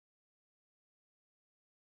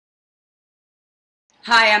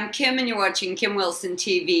Hi, I'm Kim and you're watching Kim Wilson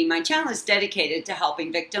TV. My channel is dedicated to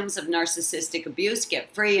helping victims of narcissistic abuse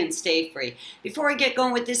get free and stay free. Before I get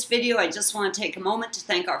going with this video, I just want to take a moment to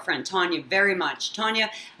thank our friend Tanya very much. Tanya,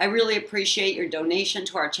 I really appreciate your donation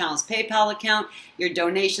to our channel's PayPal account. Your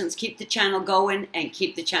donations keep the channel going and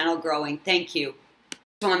keep the channel growing. Thank you.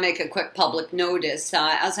 I want to make a quick public notice.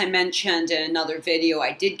 As I mentioned in another video,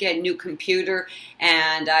 I did get a new computer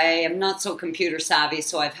and I am not so computer savvy,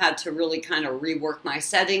 so I've had to really kind of rework my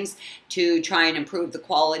settings to try and improve the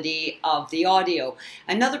quality of the audio.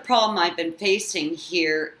 Another problem I've been facing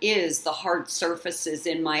here is the hard surfaces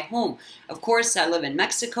in my home. Of course, I live in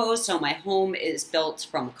Mexico, so my home is built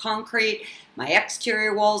from concrete. My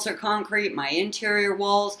exterior walls are concrete, my interior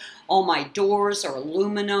walls, all my doors are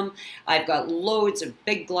aluminum. I've got loads of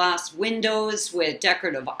big glass windows with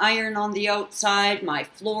decorative iron on the outside. My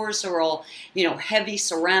floors are all, heavy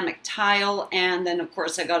ceramic tile, and then of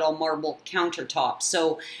course I got all marble countertops.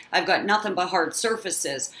 So I've got nothing but hard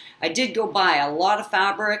surfaces. I did go buy a lot of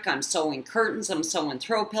fabric. I'm sewing curtains, I'm sewing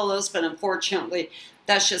throw pillows, but unfortunately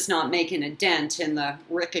that's just not making a dent in the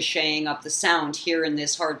ricocheting of the sound here in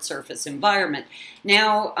this hard surface environment.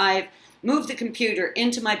 Now I've moved the computer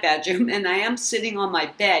into my bedroom and I am sitting on my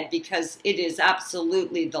bed because it is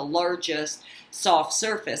absolutely the largest soft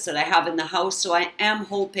surface that I have in the house, so I am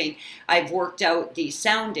hoping I've worked out the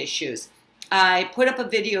sound issues. I put up a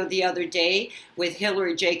video the other day with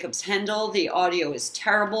Hillary Jacobs Hendel. The audio is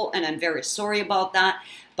terrible and I'm very sorry about that.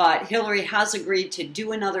 But Hillary has agreed to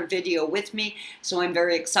do another video with me, so I'm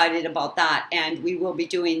very excited about that, and we will be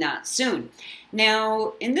doing that soon.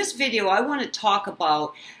 Now, in this video, I want to talk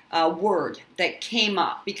about a word that came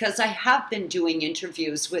up because I have been doing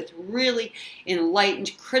interviews with really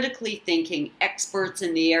enlightened, critically thinking experts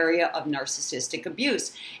in the area of narcissistic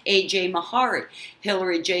abuse. A.J. Mahari,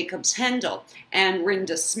 Hillary Jacobs Hendel, and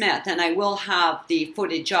Rinda Smith. And I will have the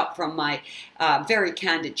footage up from my very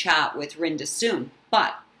candid chat with Rinda soon.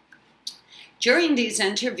 But during these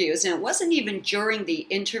interviews, and it wasn't even during the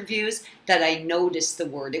interviews that I noticed the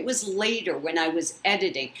word. It was later when I was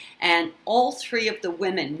editing, and all three of the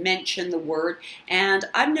women mentioned the word, and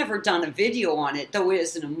I've never done a video on it, though it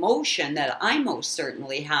is an emotion that I most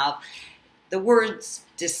certainly have. The word's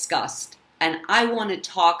disgust, and I want to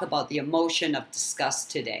talk about the emotion of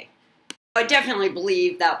disgust today. I definitely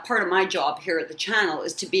believe that part of my job here at the channel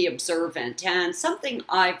is to be observant, and something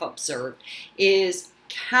I've observed is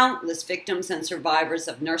countless victims and survivors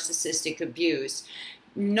of narcissistic abuse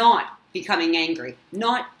not becoming angry,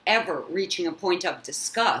 not ever reaching a point of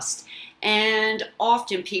disgust, and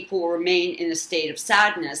often people remain in a state of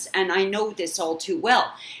sadness. And I know this all too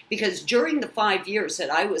well because during the 5 years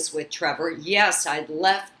that I was with Trevor, yes, I'd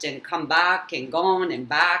left and come back and gone and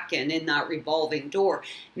back and in that revolving door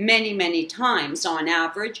many, many times. On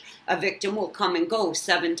average, a victim will come and go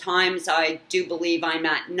 7 times. I do believe I'm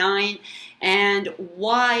at 9. And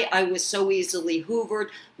why I was so easily hoovered,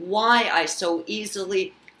 why I so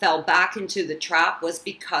easily fell back into the trap was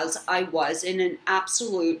because I was in an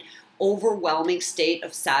absolute overwhelming state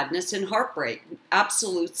of sadness and heartbreak,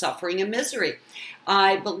 absolute suffering and misery.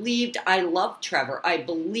 I believed I loved Trevor. I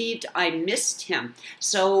believed I missed him.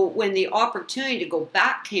 So when the opportunity to go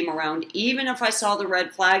back came around, even if I saw the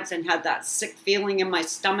red flags and had that sick feeling in my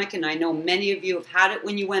stomach, and I know many of you have had it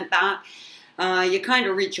when you went back, you kind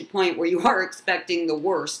of reach a point where you are expecting the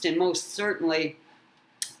worst, and most certainly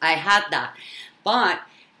I had that. But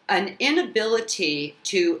an inability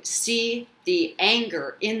to see the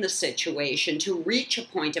anger in the situation, to reach a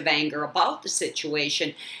point of anger about the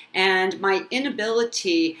situation, and my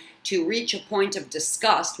inability to reach a point of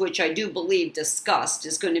disgust, which I do believe disgust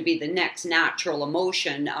is going to be the next natural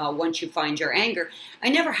emotion once you find your anger. I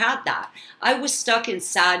never had that. I was stuck in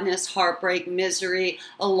sadness, heartbreak, misery,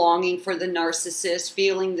 a longing for the narcissist,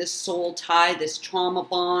 feeling this soul tie, this trauma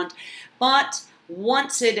bond. But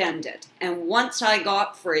once it ended, and once I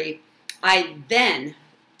got free, I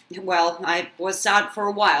was sad for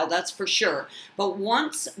a while, that's for sure. But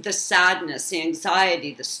once the sadness, the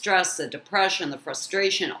anxiety, the stress, the depression, the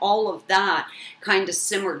frustration, all of that kind of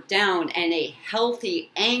simmered down and a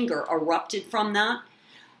healthy anger erupted from that,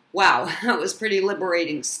 wow, that was pretty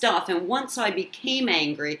liberating stuff. And once I became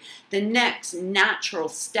angry, the next natural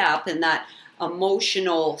step in that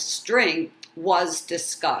emotional string was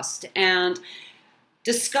disgust. And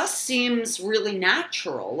disgust seems really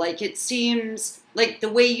natural, like it seems like the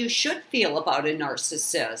way you should feel about a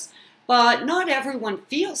narcissist. But not everyone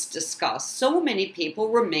feels disgust. So many people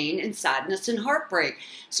remain in sadness and heartbreak.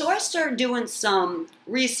 So I started doing some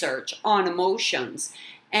research on emotions.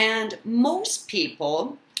 And most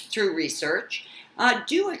people, through research,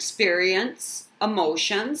 do experience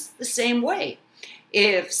emotions the same way.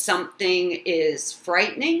 If something is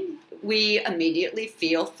frightening, we immediately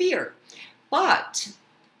feel fear. But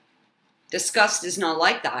disgust is not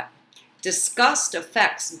like that. Disgust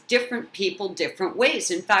affects different people different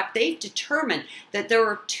ways. In fact, they've determined that there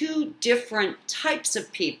are two different types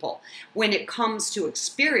of people when it comes to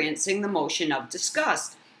experiencing the emotion of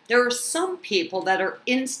disgust. There are some people that are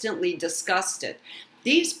instantly disgusted.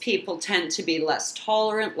 These people tend to be less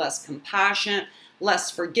tolerant, less compassionate,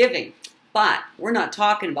 less forgiving. But we're not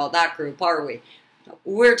talking about that group, are we?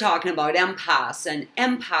 We're talking about empaths, and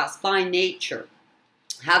empaths by nature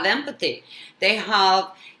have empathy. They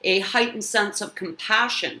have a heightened sense of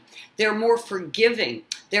compassion. They're more forgiving.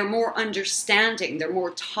 They're more understanding. They're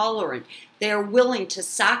more tolerant. They're willing to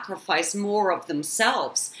sacrifice more of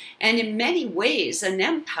themselves. And in many ways, an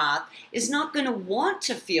empath is not going to want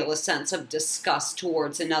to feel a sense of disgust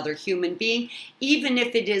towards another human being, even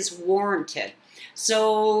if it is warranted.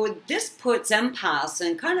 So this puts empaths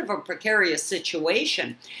in kind of a precarious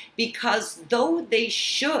situation, because though they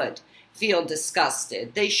should feel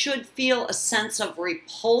disgusted, they should feel a sense of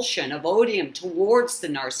repulsion, of odium towards the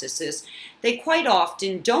narcissist, they quite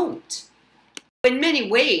often don't. In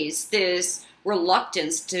many ways, this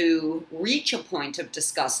reluctance to reach a point of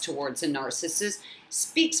disgust towards a narcissist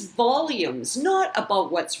speaks volumes, not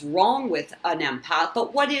about what's wrong with an empath,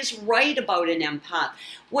 but what is right about an empath,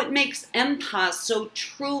 what makes empaths so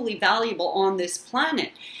truly valuable on this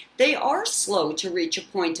planet. They are slow to reach a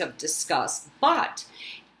point of disgust, but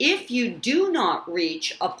if you do not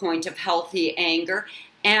reach a point of healthy anger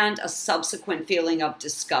and a subsequent feeling of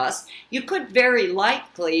disgust, you could very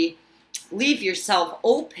likely leave yourself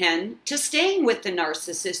open to staying with the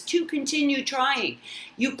narcissist, to continue trying.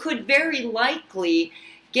 You could very likely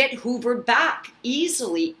get hoovered back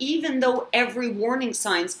easily, even though every warning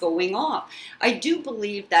sign's going off. I do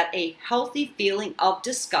believe that a healthy feeling of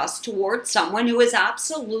disgust towards someone who is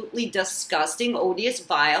absolutely disgusting, odious,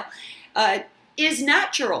 vile, is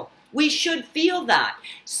natural. We should feel that.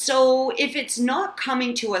 So if it's not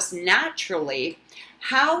coming to us naturally,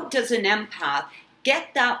 how does an empath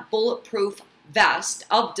get that bulletproof vest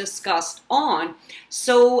of disgust on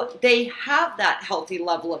so they have that healthy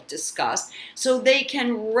level of disgust, so they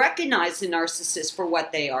can recognize the narcissist for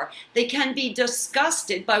what they are? They can be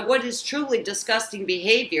disgusted by what is truly disgusting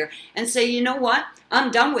behavior and say, you know what?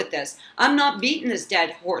 I'm done with this. I'm not beating this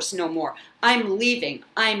dead horse no more. I'm leaving.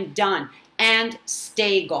 I'm done. And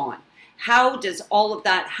stay gone. How does all of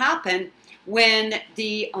that happen when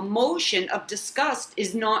the emotion of disgust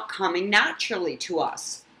is not coming naturally to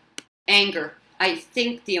us? Anger. I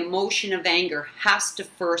think the emotion of anger has to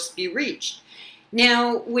first be reached.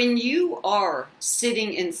 Now, when you are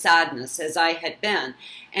sitting in sadness, as I had been,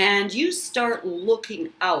 and you start looking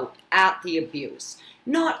out at the abuse,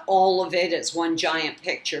 not all of it as one giant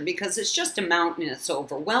picture, because it's just a mountain and it's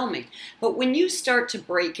overwhelming, but when you start to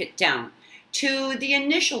break it down to the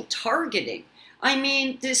initial targeting, I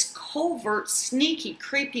mean, this covert, sneaky,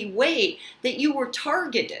 creepy way that you were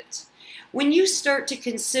targeted. When you start to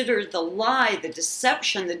consider the lie, the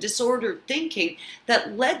deception, the disordered thinking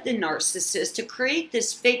that led the narcissist to create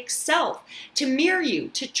this fake self, to mirror you,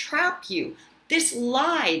 to trap you, this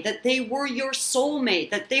lie that they were your soulmate,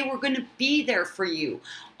 that they were going to be there for you,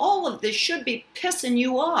 all of this should be pissing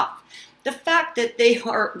you off. The fact that they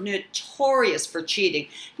are notorious for cheating,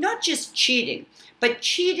 not just cheating, but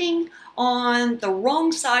cheating on the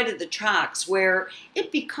wrong side of the tracks, where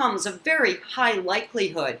it becomes a very high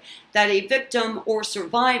likelihood that a victim or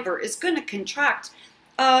survivor is going to contract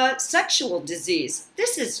sexual disease.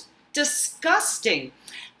 This is disgusting.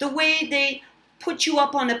 The way they put you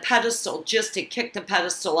up on a pedestal just to kick the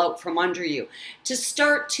pedestal out from under you, to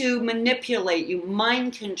start to manipulate you,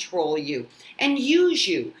 mind control you, and use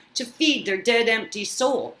you to feed their dead, empty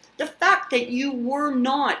soul. The fact that you were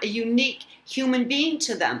not a unique human being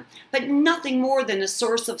to them, but nothing more than a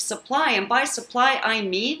source of supply. And by supply, I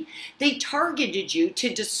mean they targeted you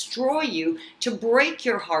to destroy you, to break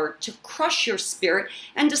your heart, to crush your spirit,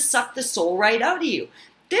 and to suck the soul right out of you.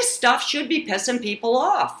 This stuff should be pissing people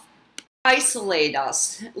off. Isolate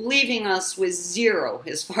us, leaving us with zero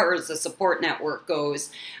as far as the support network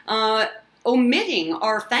goes. Omitting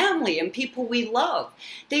our family and people we love.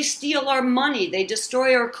 They steal our money, they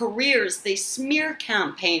destroy our careers, they smear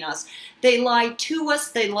campaign us, they lie to us,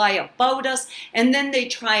 they lie about us, and then they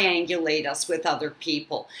triangulate us with other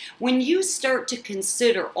people. When you start to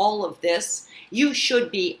consider all of this, you should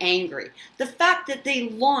be angry. The fact that they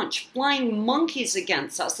launch flying monkeys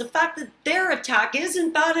against us, the fact that their attack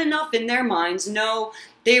isn't bad enough in their minds, no,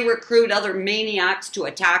 they recruit other maniacs to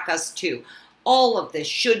attack us too. All of this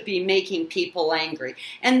should be making people angry.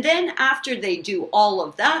 And then after they do all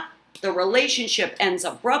of that, The relationship ends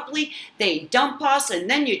abruptly, they dump us, and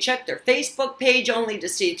then you check their Facebook page only to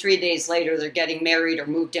see 3 days later they're getting married or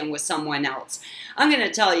moved in with someone else. I'm going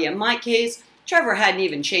to tell you, in my case, Trevor hadn't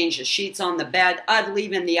even changed the sheets on the bed. I'd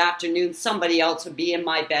leave in the afternoon, somebody else would be in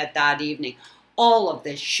my bed that evening. All of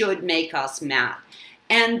this should make us mad.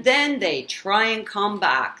 And then they try and come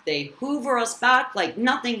back. They hoover us back like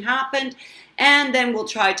nothing happened, and then will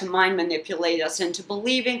try to mind manipulate us into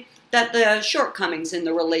believing that the shortcomings in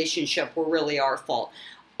the relationship were really our fault.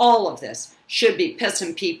 All of this should be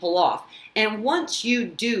pissing people off. And once you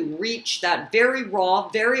do reach that very raw,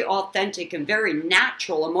 very authentic, and very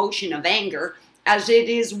natural emotion of anger, as it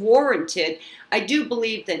is warranted, I do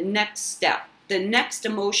believe the next step, the next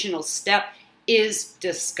emotional step is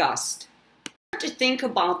disgust. To think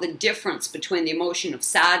about the difference between the emotion of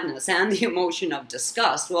sadness and the emotion of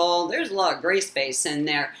disgust, well, there's a lot of gray space in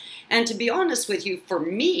there. And to be honest with you, for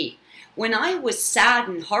me, when I was sad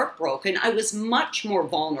and heartbroken, I was much more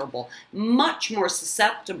vulnerable, much more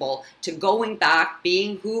susceptible to going back,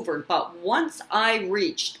 being hoovered. But once I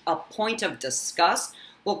reached a point of disgust,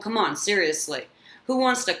 well, come on, seriously. Who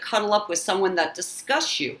wants to cuddle up with someone that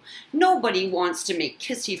disgusts you? Nobody wants to make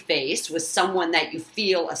kissy face with someone that you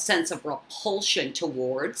feel a sense of repulsion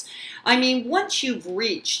towards. I mean, once you've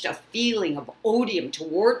reached a feeling of odium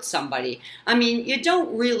towards somebody, I mean, you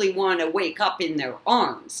don't really want to wake up in their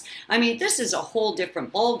arms. I mean, this is a whole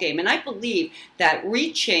different ballgame, and I believe that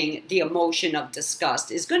reaching the emotion of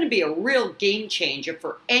disgust is going to be a real game changer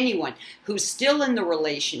for anyone who's still in the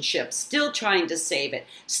relationship, still trying to save it,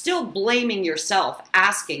 still blaming yourself,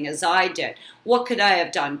 asking, as I did, what could I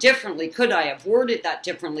have done differently? Could I have worded that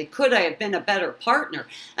differently? Could I have been a better partner?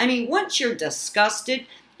 I mean, once you're disgusted,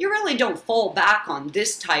 you really don't fall back on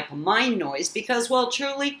this type of mind noise because, well,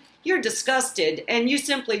 truly, you're disgusted and you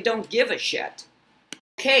simply don't give a shit.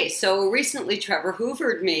 Okay, so recently Trevor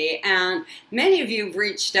hoovered me, and many of you have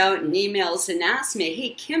reached out in emails and asked me,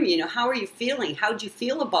 hey Kim, you know, how are you feeling? How'd you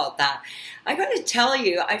feel about that? I got to tell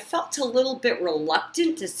you, I felt a little bit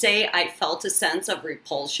reluctant to say I felt a sense of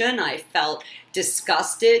repulsion. I felt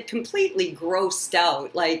disgusted, completely grossed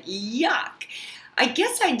out, like yuck. I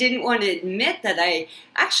guess I didn't want to admit that I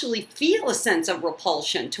actually feel a sense of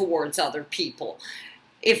repulsion towards other people,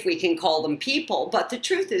 if we can call them people. But the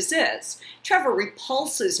truth is this, Trevor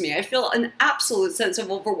repulses me. I feel an absolute sense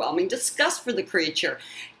of overwhelming disgust for the creature.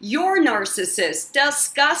 Your narcissists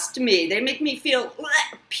disgust me. They make me feel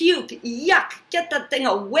puke, yuck, get that thing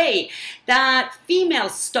away. That female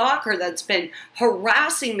stalker that's been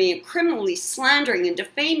harassing me and criminally slandering and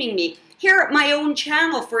defaming me here at my own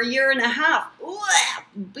channel for 1.5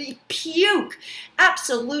 years. Puke.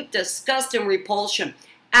 Absolute disgust and repulsion,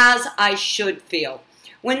 as I should feel.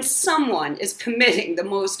 When someone is committing the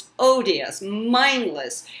most odious,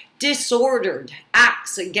 mindless, disordered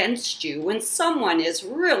acts against you, when someone is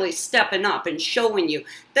really stepping up and showing you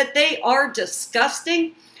that they are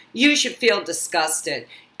disgusting, you should feel disgusted.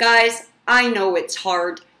 Guys, I know it's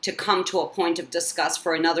hard to come to a point of disgust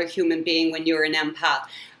for another human being when you're an empath.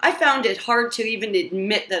 I found it hard to even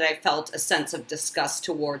admit that I felt a sense of disgust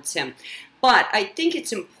towards him. But I think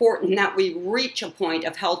it's important that we reach a point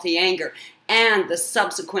of healthy anger and the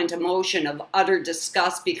subsequent emotion of utter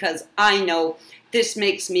disgust, because I know this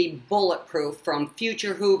makes me bulletproof from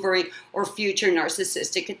future hoovering or future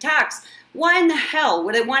narcissistic attacks. Why in the hell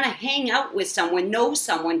would I want to hang out with someone, know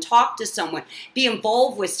someone, talk to someone, be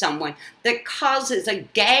involved with someone that causes a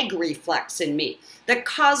gag reflex in me, that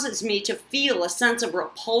causes me to feel a sense of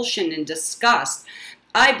repulsion and disgust?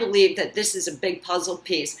 I believe that this is a big puzzle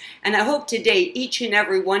piece, and I hope today each and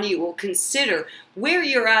every one of you will consider where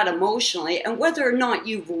you're at emotionally and whether or not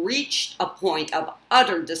you've reached a point of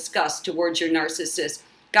utter disgust towards your narcissist.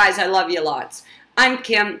 Guys, I love you lots. I'm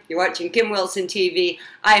Kim. You're watching Kim Wilson TV.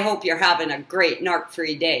 I hope you're having a great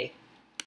narc-free day.